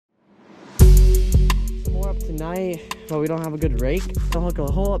tonight, but we don't have a good rake. It'll look a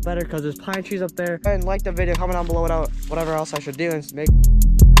whole lot better because there's pine trees up there. And like the video, comment down below whatever else I should do and make.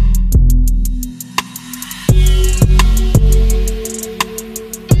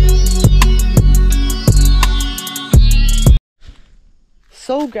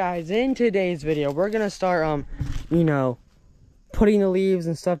 So guys, in today's video, we're gonna start, you know, putting the leaves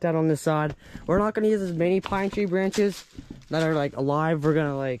and stuff down on this side. We're not gonna use as many pine tree branches that are like alive. We're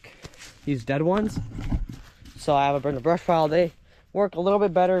gonna like use dead ones. So I have a burn the brush pile. They work a little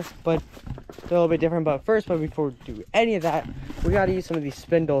bit better, but they're a little bit different. But before we do any of that, we gotta use some of these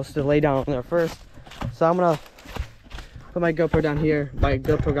spindles to lay down on there first. So I'm gonna put my GoPro down here. My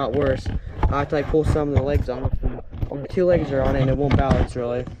GoPro got worse. I have to like pull some of the legs on it. The two legs are on it and it won't balance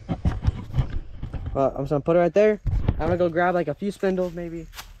really. But I'm just gonna put it right there. I'm gonna go grab like a few spindles maybe.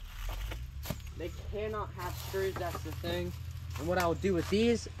 They cannot have screws, that's the thing. And what I'll do with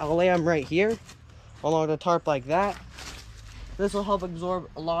these, I'll lay them right here along the tarp like that. This will help absorb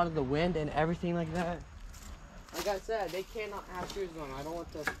a lot of the wind and everything like that. Like I said, they cannot have screws on them. I don't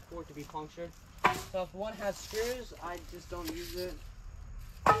want the cord to be punctured. So if one has screws, I just don't use it.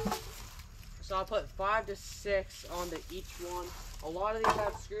 So I'll put 5 to 6 on each one. A lot of these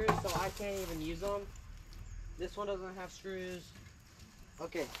have screws, so I can't even use them. This one doesn't have screws.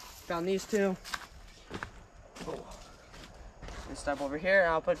 Okay, found these two. Oh. And step over here, and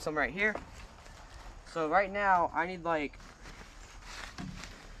I'll put some right here. So right now, I need like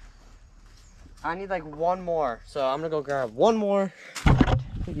one more. So I'm gonna go grab one more.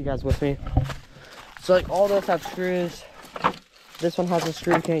 Take you guys with me. So like all those have screws. This one has a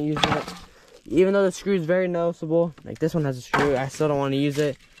screw, can't use it. Even though the screw is very noticeable, like this one has a screw, I still don't want to use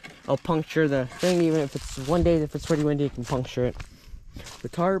it. I'll puncture the thing, even if it's if it's pretty windy, you can puncture it. The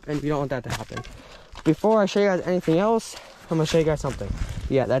tarp, and we don't want that to happen. Before I show you guys anything else, I'm gonna show you guys something.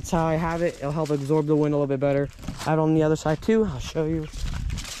 Yeah, that's how I have it. It'll help absorb the wind a little bit better. I have it on the other side too. I'll show you.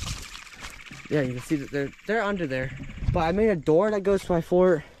 Yeah, you can see that they're under there. But I made a door that goes to my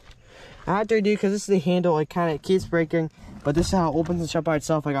floor. I had to redo because this is the handle. It kind of keeps breaking. But this is how it opens and shuts by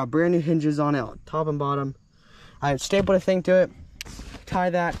itself. I got brand new hinges on it, top and bottom. I stapled a thing to it,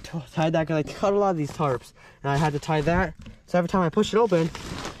 tie that, because I cut a lot of these tarps. And I had to tie that, so every time I push it open,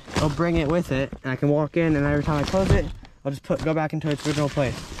 it'll bring it with it. And I can walk in, and every time I close it, I'll just go back into its original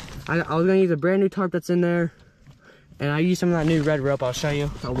place. I was gonna use a brand new tarp that's in there. And I used some of that new red rope, I'll show you.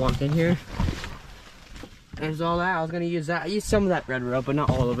 I'll walk in here. There's all that, I was gonna use that. I used some of that red rope, but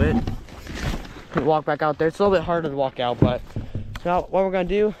not all of it. Walk back out there. It's a little bit harder to walk out, but now what we're gonna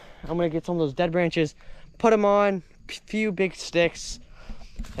do, I'm gonna get some of those dead branches, put them on a few big sticks,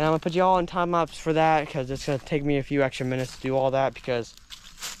 and I'm gonna put you all in time lapse for that because it's gonna take me a few extra minutes to do all that because,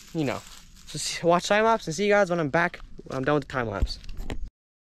 you know, just watch time lapse and see you guys when I'm back, when I'm done with the time lapse.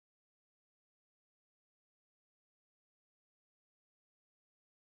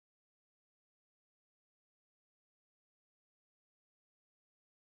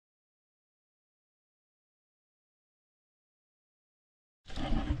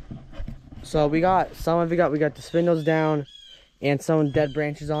 So we got the spindles down and some dead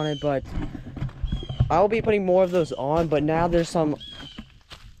branches on it, but I will be putting more of those on. But now there's some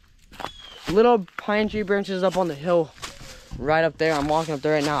little pine tree branches up on the hill right up there. I'm walking up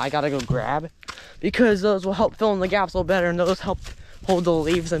there right now. I gotta go grab because those will help fill in the gaps a little better and those help hold the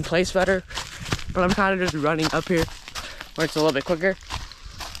leaves in place better. But I'm kind of just running up here where it's a little bit quicker.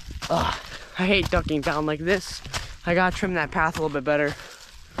 I hate ducking down like this. I gotta trim that path a little bit better.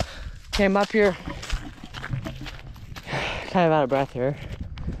 Came up here, kind of out of breath here.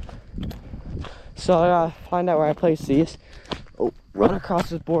 So I gotta find out where I place these. Oh, run across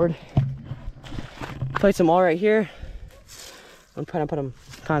this board. Place them all right here. I'm trying to put them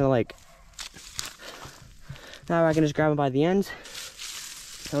kind of like, now I can just grab them by the ends.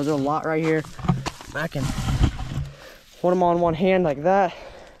 There's a lot right here. I can hold them on one hand like that.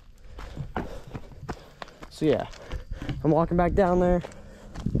 So yeah, I'm walking back down there.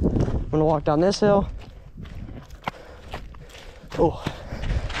 I'm gonna walk down this hill. Oh,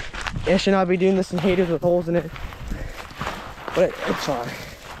 I should not be doing this in haters with holes in it, but it's fine.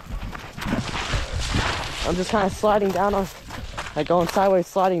 I'm just kind of sliding down on, like going sideways,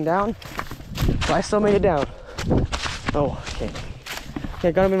 sliding down, but I still made it down. Oh, okay.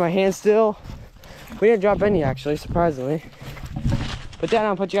 Okay, got them in my hand still. We didn't drop any actually, surprisingly. But then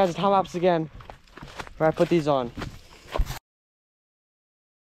I'll put you guys in time lapse again, where I put these on.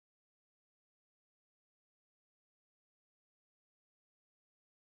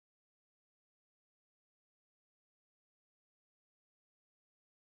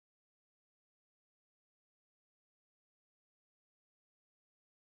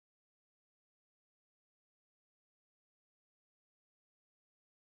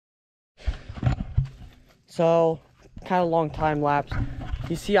 So kind of long time lapse.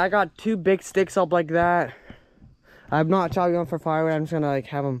 You see, I got 2 big sticks up like that. I'm not chopping them for firewood. I'm just gonna like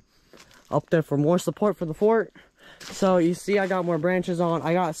have them up there for more support for the fort. So you see, I got more branches on.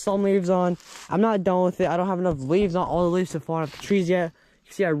 I got some leaves on. I'm not done with it. I don't have enough leaves, not all the leaves to fall off the trees yet.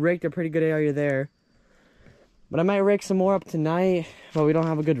 You see, I raked a pretty good area there. But I might rake some more up tonight, but we don't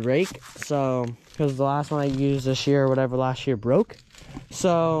have a good rake. So, because the last one I used this year or whatever last year broke.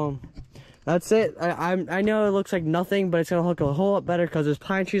 So, that's it. I know it looks like nothing, but it's going to look a whole lot better because there's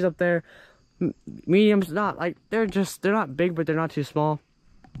pine trees up there. Mediums, not like, they're not big, but they're not too small.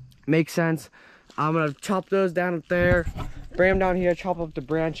 Makes sense. I'm going to chop those down up there, bring them down here, chop up the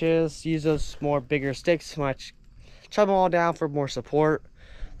branches, use those more bigger sticks, chop them all down for more support,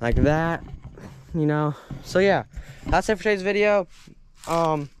 like that, you know. So yeah, that's it for today's video.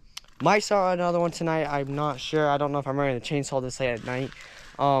 Might start another one tonight. I'm not sure. I don't know if I'm ready to chainsaw this late at night.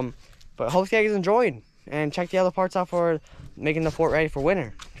 But hope you guys enjoyed, and check the other parts out for making the fort ready for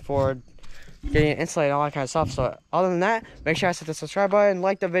winter, for getting it insulated, all that kind of stuff. So other than that, make sure I hit the subscribe button,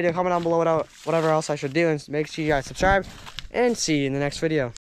 like the video, comment down below whatever else I should do, and make sure you guys subscribe, and see you in the next video.